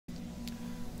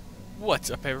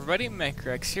What's up, everybody?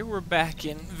 Mecrex here. We're back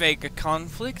in Vega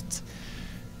conflict.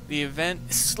 The event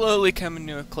is slowly coming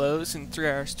to a close in 3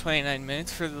 hours 29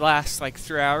 minutes. For the last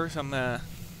 3 hours, I'm gonna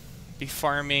be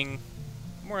farming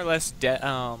more or less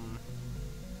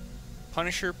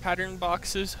Punisher pattern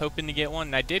boxes, hoping to get one.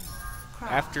 And I did,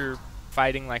 after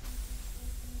fighting like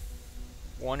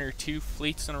 1 or 2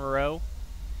 fleets in a row.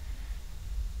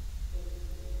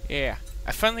 Yeah,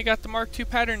 I finally got the Mark II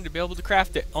pattern to be able to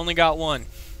craft it. Only got one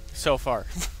so far.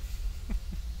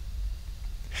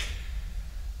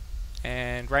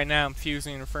 And right now I'm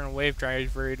fusing an Infernal Wave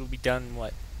Driver. It'll be done in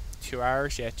what, 2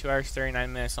 hours? Yeah, 2 hours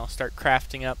 39 minutes, and I'll start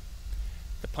crafting up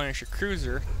the Punisher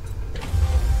Cruiser.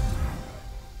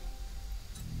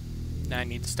 Now I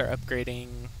need to start upgrading.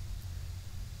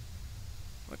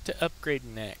 What to upgrade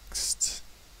next?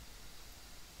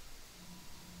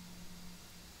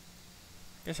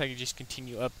 Guess I could just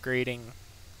continue upgrading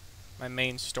my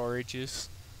main storages.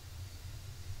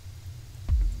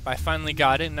 I finally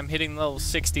got it, and I'm hitting level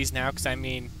 60s now, because I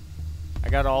mean, I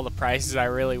got all the prizes I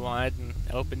really wanted, and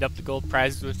I opened up the gold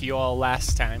prizes with you all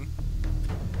last time.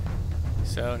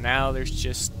 So now there's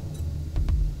just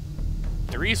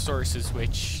the resources,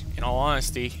 which, in all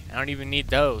honesty, I don't even need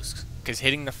those, because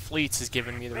hitting the fleets is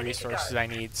giving me the resources I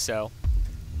need, so.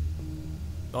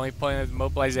 The only point of the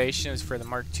mobilization is for the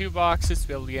Mark II boxes, to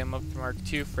be able to get them up to Mark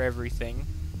II for everything.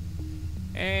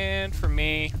 And for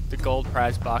me, the gold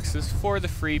prize boxes for the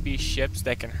freebie ships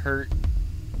that can hurt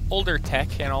older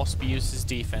tech and also be used as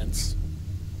defense.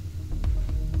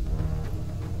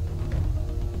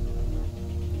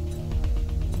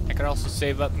 I could also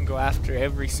save up and go after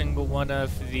every single one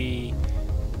of the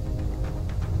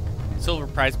silver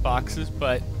prize boxes,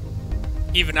 but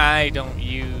even I don't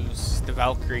use the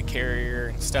Valkyrie carrier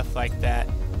and stuff like that.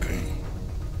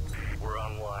 We're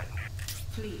online.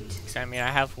 Fleet. I mean, I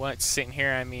have one sitting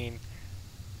here. I mean,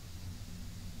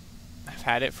 I've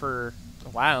had it for a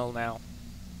while now.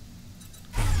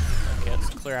 Okay, let's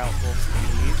clear out both of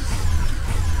these.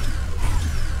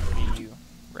 What are you?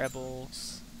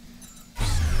 Rebels.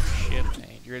 Ship,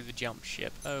 and you're the jump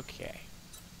ship. Okay.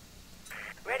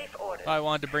 Ready for order. I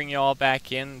wanted to bring you all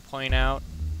back in and point out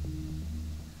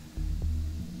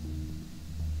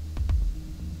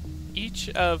each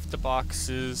of the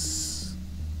boxes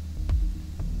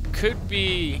could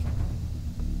be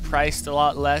priced a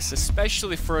lot less,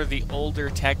 especially for the older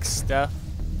tech stuff,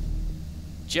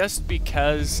 just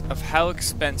because of how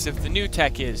expensive the new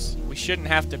tech is. We shouldn't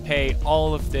have to pay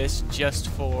all of this just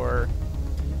for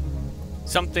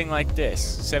something like this,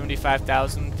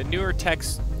 75,000. The newer tech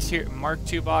Mark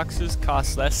II boxes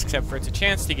cost less, except for it's a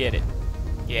chance to get it.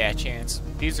 Yeah, chance.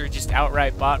 These are just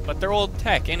outright bought, but they're old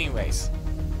tech anyways.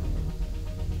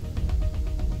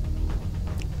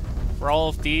 For all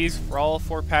of these, for all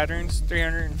 4 patterns,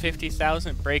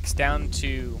 350,000 breaks down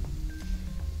to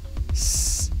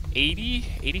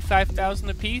 85,000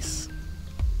 a piece?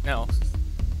 No.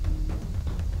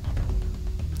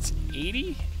 It's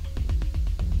 80?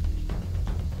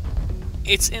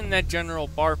 It's in that general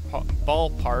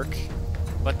ballpark,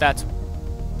 but that's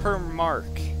per mark.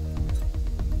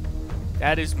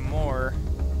 That is more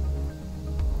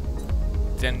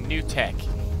than new tech.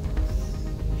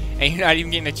 And you're not even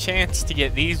getting a chance to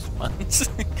get these ones.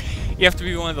 You have to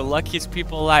be one of the luckiest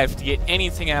people alive to get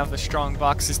anything out of the strong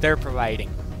boxes they're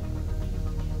providing.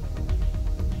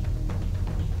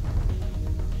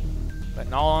 But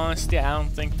in all honesty, I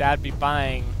don't think that I'd be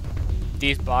buying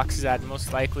these boxes. I'd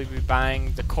most likely be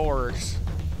buying the cores.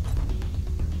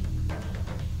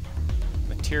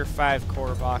 The tier 5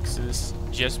 core boxes.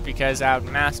 Just because I would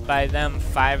mass buy them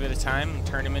 5 at a time and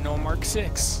turn them into a Mark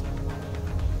 6.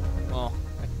 Well,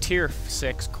 tier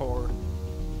 6 core.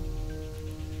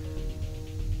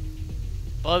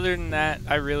 Other than that,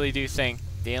 I really do think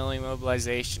the only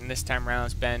mobilization this time around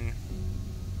has been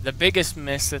the biggest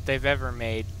miss that they've ever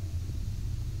made.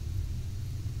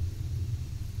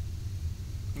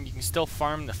 You can still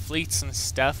farm the fleets and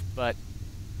stuff, but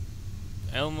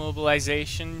no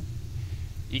mobilization.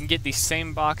 You can get these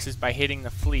same boxes by hitting the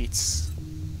fleets.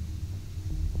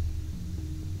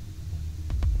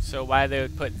 So why they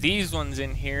would put these ones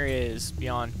in here is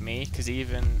beyond me, because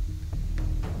even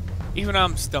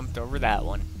I'm stumped over that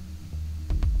one.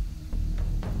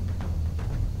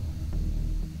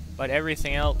 But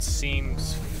everything else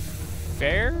seems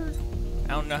fair. I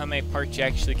don't know how many parts you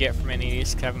actually get from any of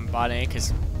these, because I haven't bought any,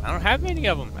 because I don't have any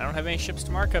of them. I don't have any ships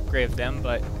to mark upgrade them,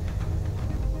 but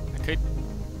I could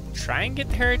try and get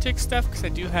the Heretic stuff, because I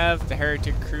do have the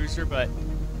Heretic Cruiser, but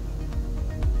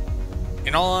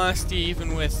in all honesty,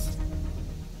 even with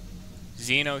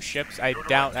Xeno ships, I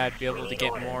doubt I'd be able to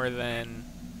get more than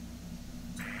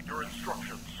Your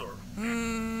instructions, sir.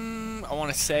 I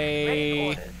want to Ready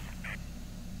say for orders.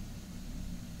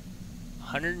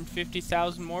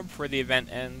 150,000 more before the event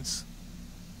ends.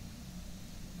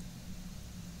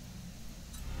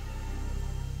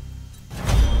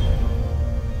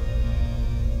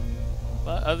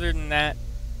 But other than that,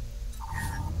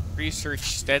 research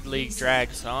steadily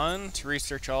drags on to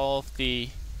research all of the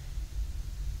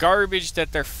garbage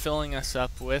that they're filling us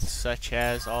up with, such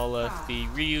as all of the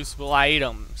reusable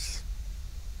items.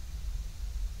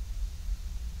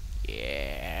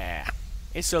 Yeah,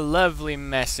 it's a lovely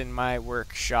mess in my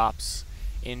workshop's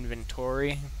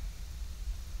inventory.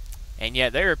 And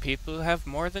yet there are people who have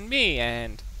more than me,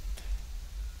 and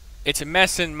it's a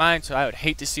mess in mine, so I would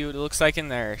hate to see what it looks like in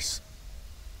theirs.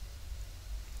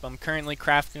 I'm currently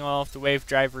crafting all of the wave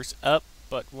drivers up,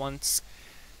 but once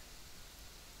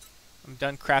I'm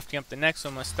done crafting up the next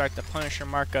one, I'm going to start the Punisher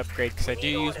mark upgrade, because I do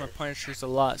use my Punishers a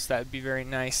lot, so that would be very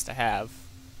nice to have.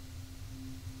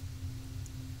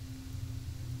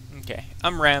 Okay,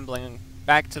 I'm rambling.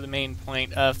 Back to the main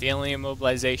point of the alien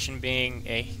mobilization being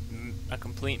a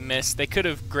complete miss. They could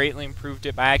have greatly improved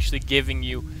it by actually giving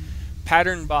you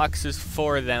pattern boxes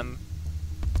for them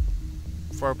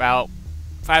for about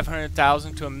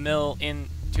 500,000 to a million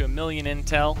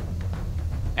intel,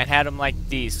 and had them like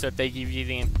these, so that they give you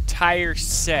the entire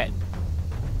set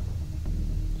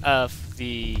of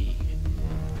the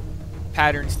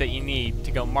patterns that you need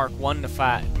to go Mark 1 to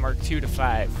 5, Mark 2 to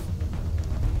 5.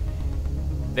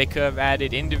 They could have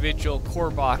added individual core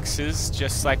boxes,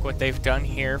 just like what they've done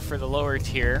here for the lower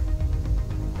tier.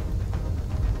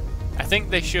 I think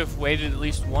they should have waited at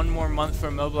least one more month for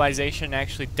mobilization and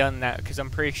actually done that, because I'm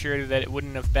pretty sure that it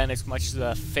wouldn't have been as much of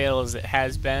a fail as it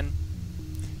has been.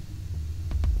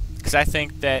 Because I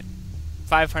think that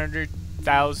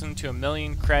 500,000 to a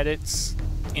million credits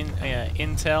in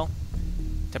intel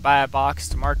to buy a box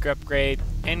to mark upgrade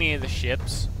any of the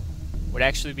ships would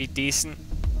actually be decent.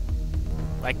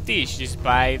 Like these, you just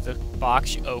buy the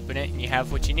box, you open it, and you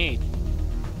have what you need.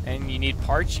 And you need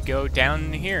parts, you go down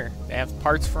in here. They have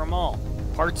parts for them all.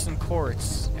 Parts and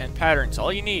cores and patterns,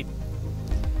 all you need.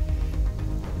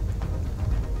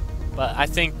 But I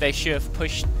think they should have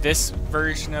pushed this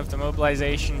version of the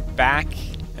mobilization back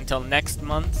until next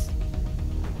month.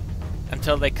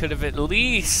 Until they could have at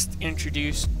least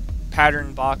introduced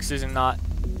pattern boxes and not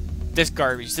this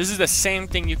garbage. This is the same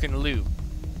thing you can loot.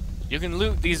 You can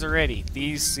loot these already.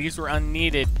 These were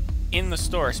unneeded in the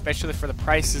store, especially for the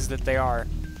prices that they are.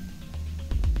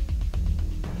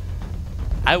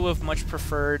 I would have much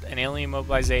preferred an alien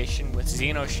mobilization with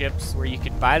Xeno ships where you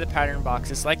could buy the pattern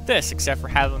boxes like this, except for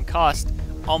have them cost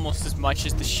almost as much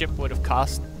as the ship would have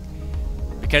cost,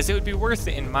 because it would be worth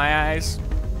it in my eyes,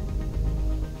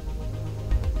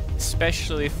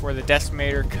 especially for the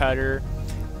Decimator Cutter,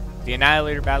 the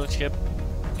Annihilator Battleship,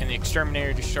 and the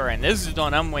Exterminator Destroyer. And this is the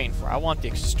one I'm waiting for. I want the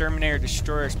Exterminator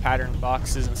Destroyer's pattern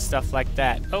boxes and stuff like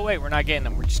that. Oh wait, we're not getting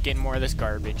them. We're just getting more of this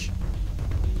garbage.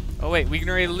 Oh wait, we can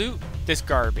already loot this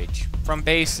garbage from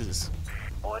bases.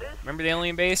 Orders. Remember the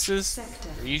alien bases?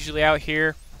 They're usually out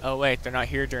here. Oh wait, they're not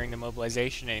here during the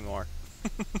mobilization anymore.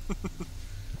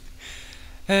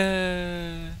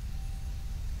 But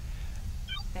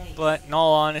in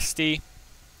all honesty,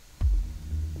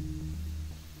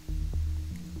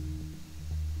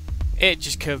 it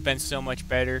just could have been so much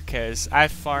better, because I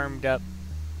farmed up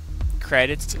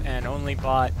credits and only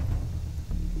bought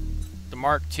the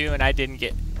Mark II, and I didn't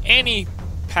get any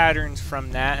patterns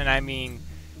from that. And I mean,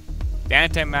 the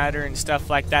antimatter and stuff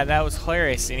like that, that was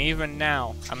hilarious. And even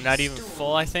now, I'm not even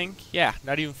full, I think. Yeah,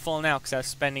 not even full now, because I was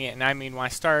spending it. And I mean, when I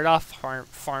started off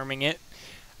farming it,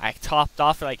 I topped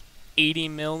off at like 80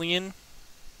 million.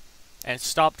 And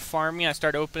stopped farming. I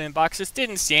started opening boxes.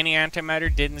 Didn't see any antimatter.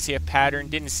 Didn't see a pattern.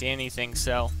 Didn't see anything.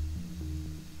 So,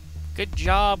 good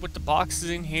job with the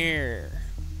boxes in here.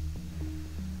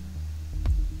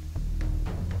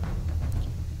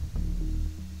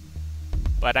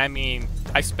 But I mean,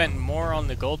 I spent more on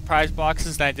the gold prize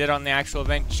boxes than I did on the actual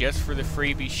event just for the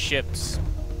freebie ships.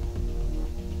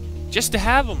 Just to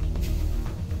have them.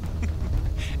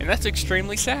 And that's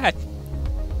extremely sad.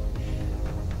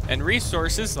 And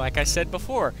resources, like I said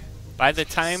before, by the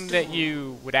time that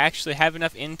you would actually have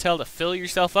enough intel to fill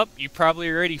yourself up, you're probably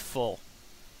already full.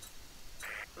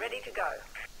 Ready to go.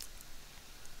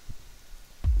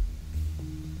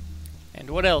 And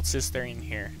what else is there in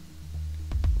here?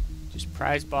 Just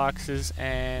prize boxes,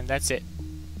 and that's it.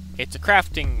 It's a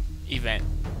crafting event.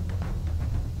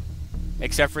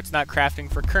 Except for it's not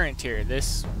crafting for current tier.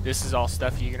 This is all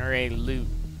stuff you can already loot.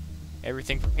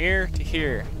 Everything from here to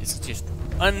here is just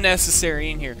unnecessary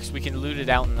in here, because we can loot it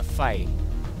out in the fight.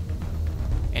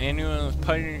 And anyone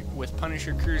with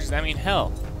Punisher cruisers, I mean,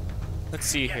 hell, let's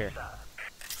see here.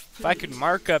 If I could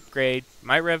mark upgrade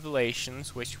my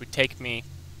revelations, which would take me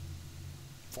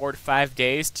 4 to 5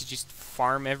 days to just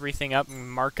farm everything up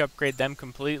and mark upgrade them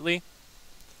completely,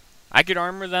 I could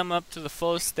armor them up to the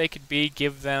fullest they could be,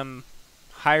 give them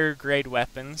higher grade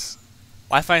weapons.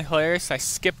 Well, I find hilarious I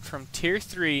skipped from tier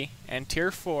 3 and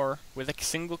tier 4 with a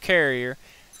single carrier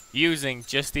using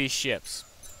just these ships.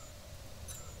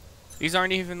 These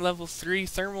aren't even level 3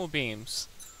 thermal beams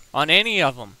on any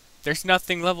of them. There's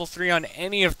nothing level 3 on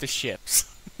any of the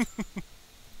ships.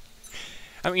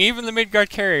 I mean, even the Midgard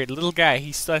carrier, the little guy,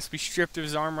 he still has to be stripped of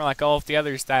his armor like all of the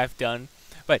others that I've done.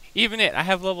 But even it, I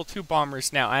have level 2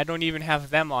 bombers now. I don't even have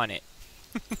them on it.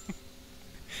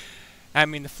 I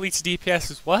mean, the fleet's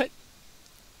DPS is what?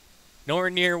 Nowhere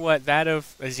near what that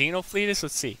of a Xeno fleet is?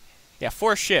 Let's see. Yeah,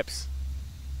 4 ships.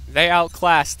 They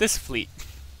outclass this fleet.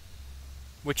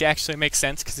 Which actually makes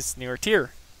sense because it's newer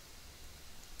tier.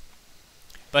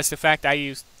 But it's the fact I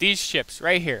use these ships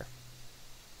right here.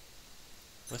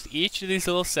 With each of these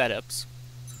little setups.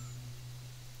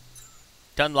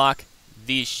 To unlock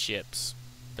these ships.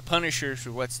 The Punishers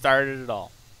were what started it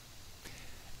all.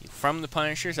 From the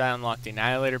Punishers, I unlocked the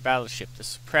Annihilator Battleship, the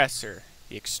Suppressor,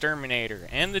 the Exterminator,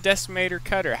 and the Decimator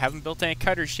Cutter. I haven't built any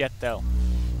cutters yet, though.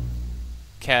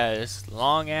 Because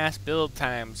long-ass build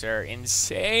times are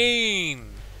insane.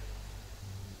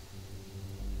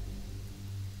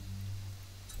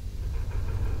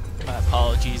 My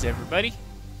apologies, everybody.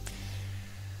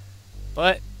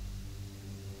 But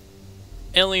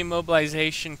alien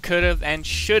mobilization could have and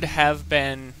should have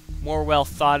been more well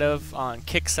thought of on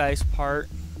Kicksai's part.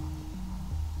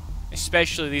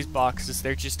 Especially these boxes,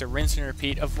 they're just a rinse and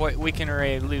repeat of what we can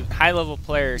already loot. High-level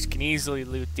players can easily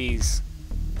loot these.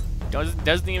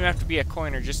 Doesn't even have to be a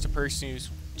coiner, just a person who's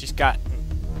just got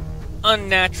an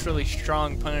unnaturally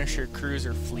strong Punisher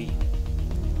cruiser fleet.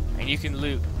 And you can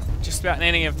loot just about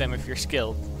any of them if you're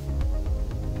skilled.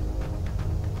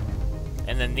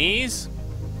 And then these,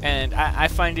 and I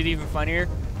find it even funnier.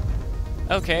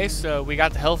 Okay, so we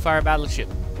got the Hellfire Battleship.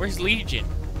 Where's Legion?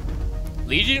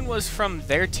 Legion was from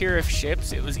their tier of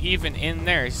ships. It was even in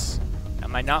theirs.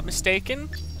 Am I not mistaken?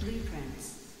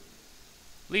 Blueprints.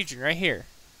 Legion right here.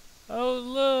 Oh,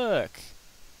 look.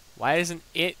 Why isn't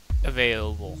it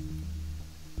available?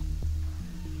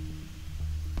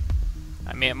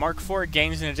 I mean, at Mark IV, it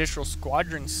gains an additional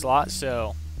squadron slot,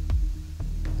 so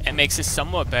it makes it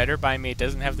somewhat better. But I mean, it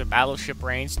doesn't have the battleship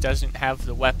range, doesn't have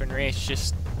the weaponry. It's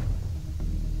just...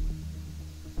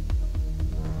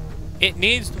 it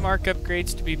needs the mark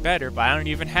upgrades to be better, but I don't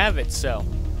even have it, so...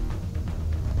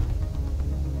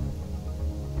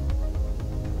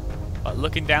 But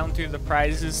looking down through the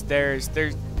prizes, there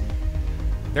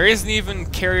isn't even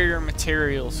carrier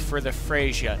materials for the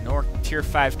Freya, nor tier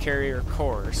 5 carrier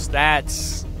cores.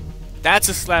 That's a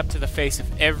slap to the face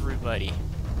of everybody.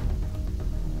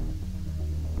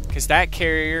 Because that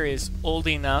carrier is old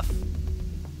enough,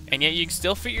 and yet you can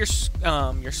still fit your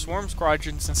swarm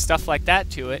squadrons and stuff like that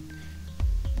to it.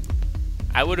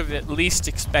 I would have at least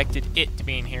expected it to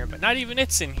be in here, but not even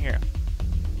it's in here.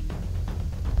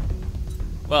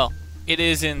 Well, it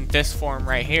is in this form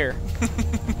right here.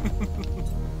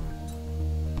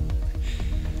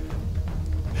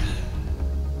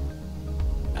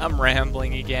 I'm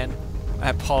rambling again. My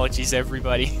apologies,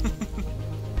 everybody.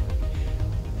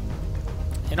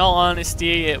 In all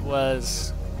honesty, it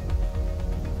was...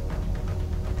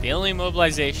 the alien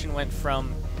mobilization went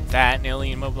from that and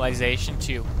alien mobilization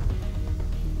to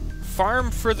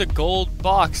farm for the gold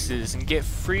boxes and get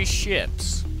free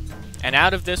ships. And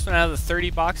out of this one, out of the 30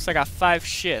 boxes, I got 5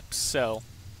 ships, so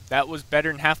that was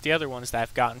better than half the other ones that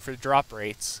I've gotten for the drop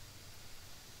rates.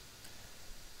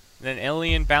 And then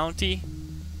alien bounty,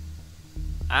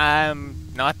 I'm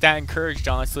not that encouraged,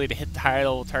 honestly, to hit the higher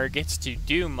level targets to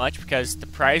do much because the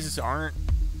prizes aren't...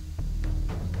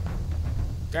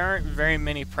 there aren't very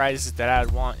many prizes that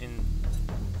I'd want in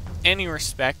any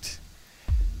respect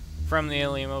from the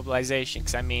alien mobilization.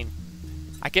 Because, I mean,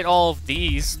 I get all of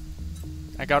these.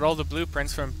 I got all the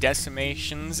blueprints from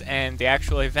decimations and the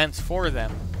actual events for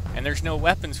them. And there's no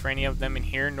weapons for any of them in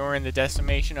here, nor in the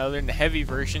decimation, other than the heavy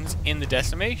versions in the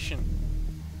decimation.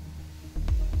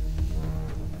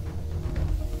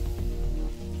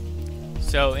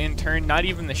 So, in turn, not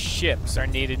even the ships are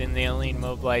needed in the alien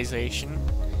mobilization.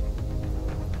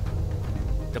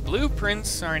 The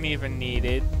blueprints aren't even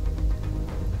needed.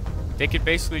 They could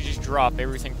basically just drop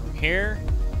everything from here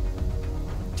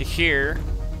to here,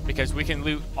 because we can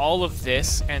loot all of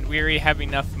this, and we already have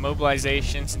enough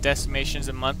mobilizations and decimations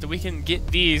a month that we can get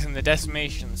these in the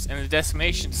decimations. And the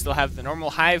decimations still have the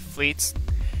normal hive fleets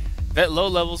that low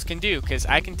levels can do, because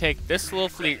I can take this little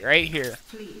fleet right here.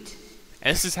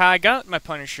 And this is how I got my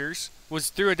Punishers, was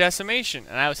through a decimation.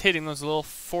 And I was hitting those little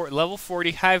level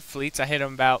 40 hive fleets. I hit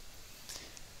them about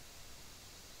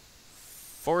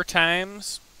 4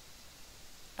 times.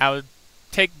 I would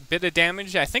take a bit of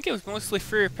damage. I think it was mostly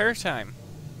free repair time.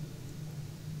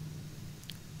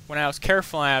 When I was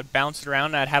careful, I would bounce it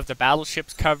around. I'd have the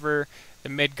battleships cover the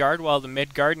mid-guard, while the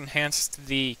mid-guard enhanced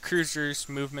the cruisers'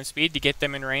 movement speed to get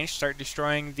them in range, start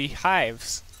destroying the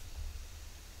hives.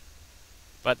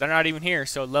 But they're not even here,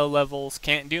 so low levels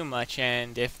can't do much.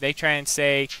 And if they try and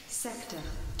say,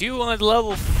 do one of the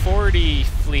level 40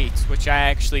 fleets, which I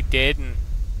actually did, and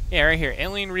yeah, right here,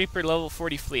 Alien Reaper level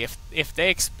 40 fleet. If they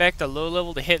expect a low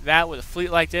level to hit that with a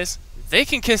fleet like this, they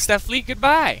can kiss that fleet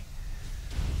goodbye.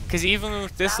 Because even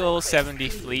with this level 70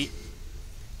 fleet,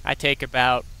 I take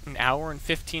about an hour and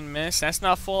 15 minutes. That's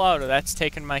not full auto. That's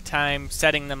taking my time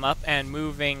setting them up and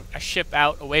moving a ship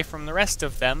out away from the rest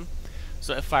of them,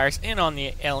 so it fires in on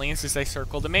the aliens as they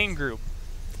circle the main group.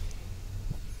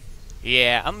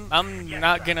 Yeah, I'm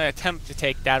not gonna attempt to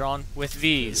take that on with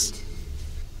these.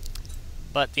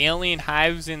 But the alien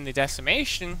hives in the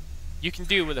decimation, you can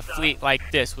do with a fleet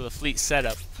like this, with a fleet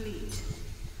setup.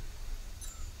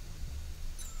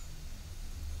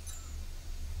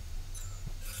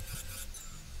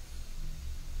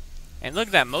 And look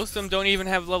at that, most of them don't even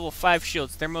have level 5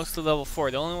 shields. They're mostly level 4.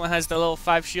 The only one that has the level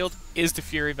 5 shield is the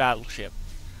Fury battleship.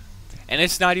 And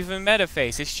it's not even meta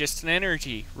phase, it's just an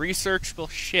energy. Researchable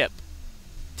ship.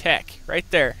 Tech, right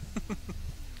there.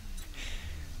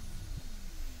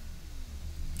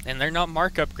 And they're not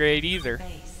mark upgrade either.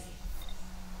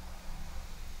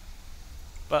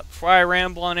 But before I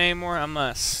ramble on anymore, I'm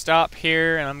gonna stop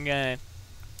here and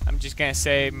I'm just gonna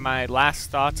say my last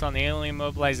thoughts on the alien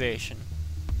mobilization.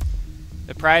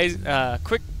 The prize, a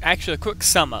quick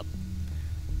sum up.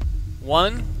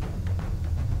 1,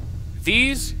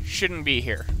 these shouldn't be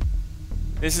here.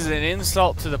 This is an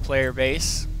insult to the player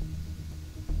base.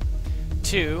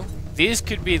 2, these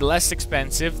could be less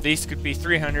expensive. These could be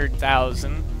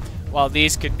 300,000, while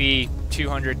these could be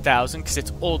 200,000 because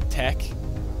it's old tech.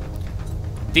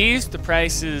 These, the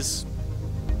price is,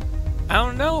 I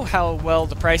don't know how well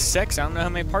the price sets. I don't know how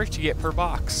many parts you get per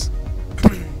box.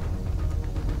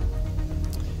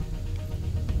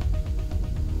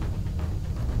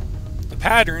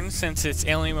 Patterns, since it's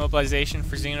alien mobilization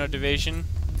for Xeno Division,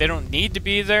 they don't need to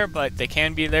be there, but they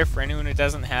can be there for anyone who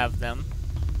doesn't have them.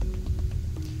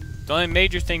 The only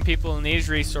major thing people need is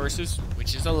resources,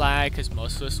 which is a lie, because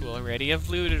most of us will already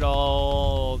have looted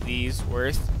all these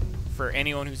worth for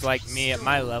anyone who's like me at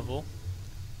my level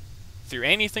through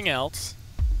anything else.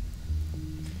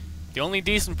 The only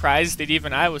decent prize that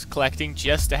even I was collecting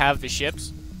just to have the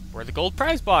ships were the gold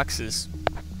prize boxes.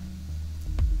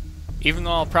 Even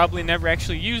though I'll probably never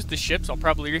actually use the ships, I'll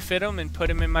probably refit them and put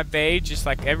them in my bay just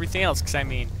like everything else. Because, I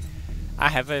mean, I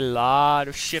have a lot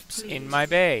of ships in my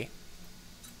bay.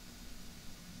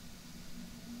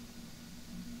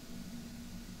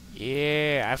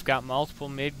 Yeah, I've got multiple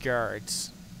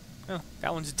mid-guards. Oh,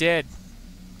 that one's dead.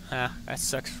 Huh, that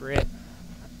sucks for it.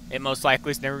 It most likely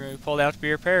is never going to be pulled out to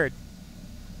be repaired.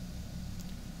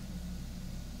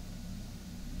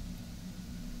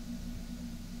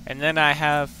 And then I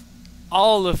have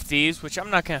all of these, which I'm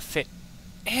not going to fit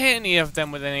any of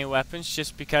them with any weapons,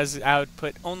 just because I would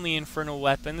put only infernal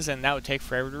weapons, and that would take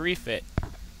forever to refit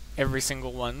every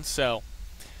single one, so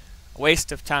a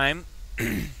waste of time.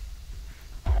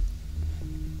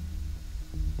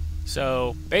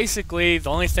 So basically, the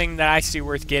only thing that I see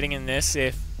worth getting in this,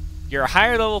 if you're a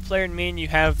higher level player than me and you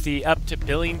have the up to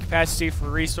billion capacity for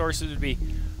resources, would be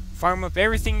farm up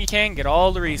everything you can, get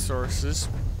all the resources.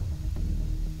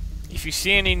 If you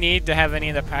see any need to have any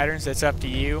of the patterns, that's up to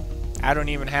you. I don't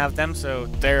even have them, so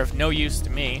they're of no use to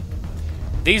me.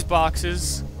 These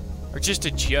boxes are just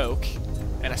a joke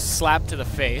and a slap to the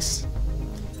face.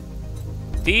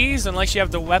 These, unless you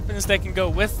have the weapons that can go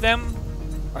with them,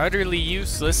 are utterly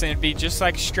useless, and it'd be just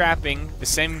like strapping the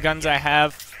same guns I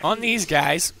have on these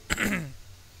guys.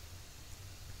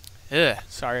 Ugh,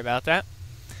 sorry about that.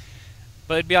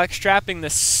 But it'd be like strapping the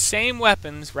same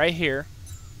weapons right here,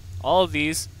 all of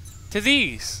these, to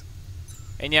these.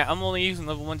 And yeah, I'm only using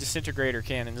level 1 disintegrator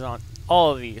cannons on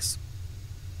all of these,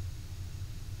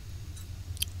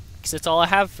 because that's all I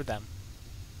have for them.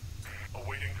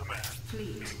 Awaiting command.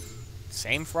 Fleet.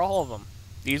 Same for all of them.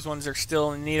 These ones are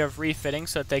still in need of refitting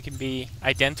so that they can be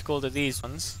identical to these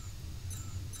ones.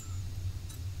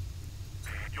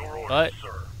 Your orders, But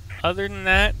sir. other than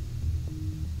that,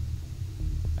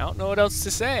 I don't know what else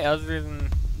to say other than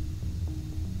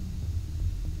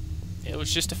it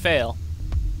was just a fail.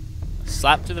 A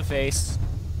slap to the face.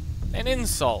 An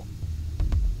insult.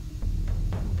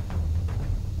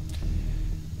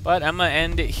 But I'm gonna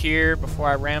end it here before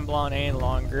I ramble on any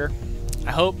longer.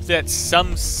 I hope that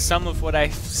some of what I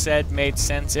said made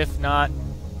sense. If not,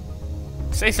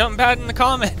 say something about it in the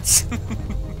comments.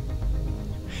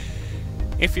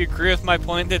 If you agree with my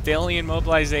point that the alien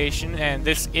mobilization, and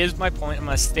this is my point, I'm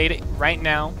gonna state it right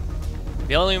now.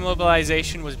 The alien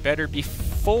mobilization was better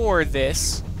before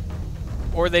this,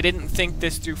 or they didn't think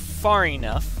this through far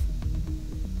enough.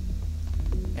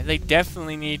 And they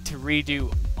definitely need to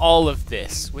redo all of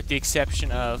this, with the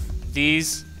exception of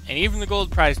these, and even the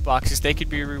gold prize boxes. They could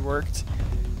be reworked.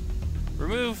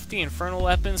 Remove the infernal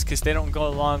weapons, because they don't go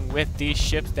along with these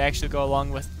ships. They actually go along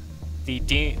with the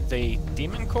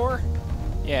demon core?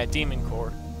 Yeah, demon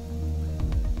core.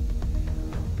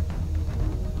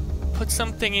 Put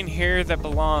something in here that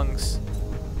belongs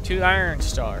to the Iron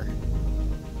Star.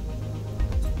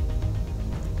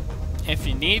 If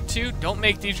you need to, don't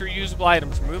make these reusable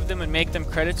items. Remove them and make them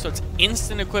credits so it's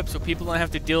instant equipped, so people don't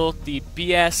have to deal with the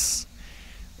BS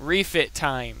refit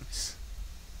times.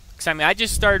 Because I mean, I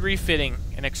just started refitting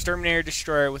an Exterminator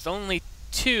Destroyer with only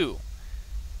 2.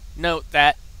 Note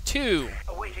that 2.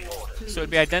 Awaiting orders. So it'd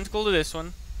be identical to this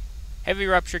one. Heavy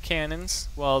rupture cannons,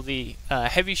 well, the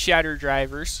heavy shatter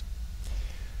drivers.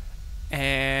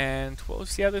 And what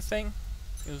was the other thing?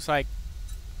 It was like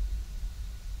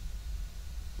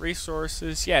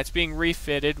resources. Yeah, it's being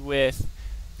refitted with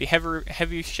the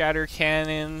heavy shatter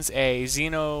cannons, a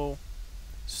Xeno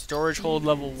storage hold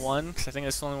level 1, because I think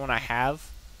that's the only one I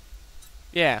have.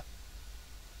 Yeah.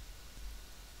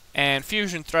 And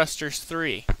fusion thrusters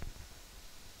 3.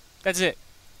 That's it.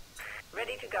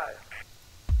 Ready to go.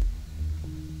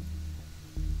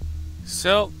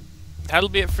 So, that'll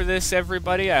be it for this,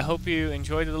 everybody. I hope you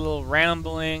enjoyed the little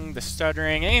rambling, the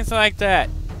stuttering, anything like that.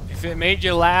 If it made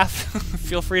you laugh,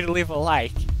 feel free to leave a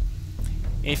like.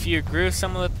 If you agree with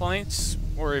some of the points,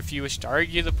 or if you wish to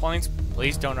argue the points,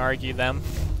 please don't argue them.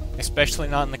 Especially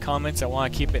not in the comments. I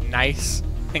want to keep it nice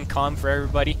and calm for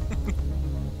everybody.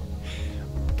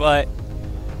 But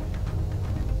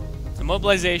the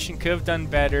mobilization could have done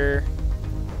better,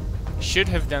 should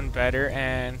have done better,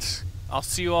 and I'll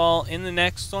see you all in the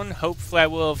next one. Hopefully I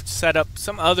will have set up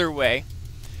some other way.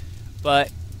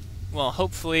 But, well,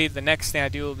 hopefully the next thing I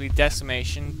do will be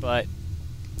decimation, but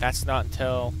that's not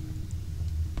until,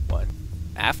 what,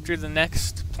 after the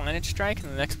next planet strike?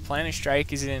 And the next planet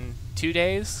strike is in 2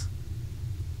 days?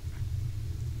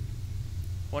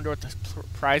 Wonder what the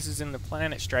prizes in the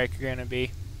planet strike are going to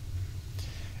be.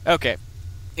 Okay,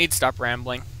 need to stop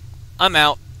rambling. I'm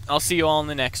out. I'll see you all in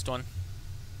the next one.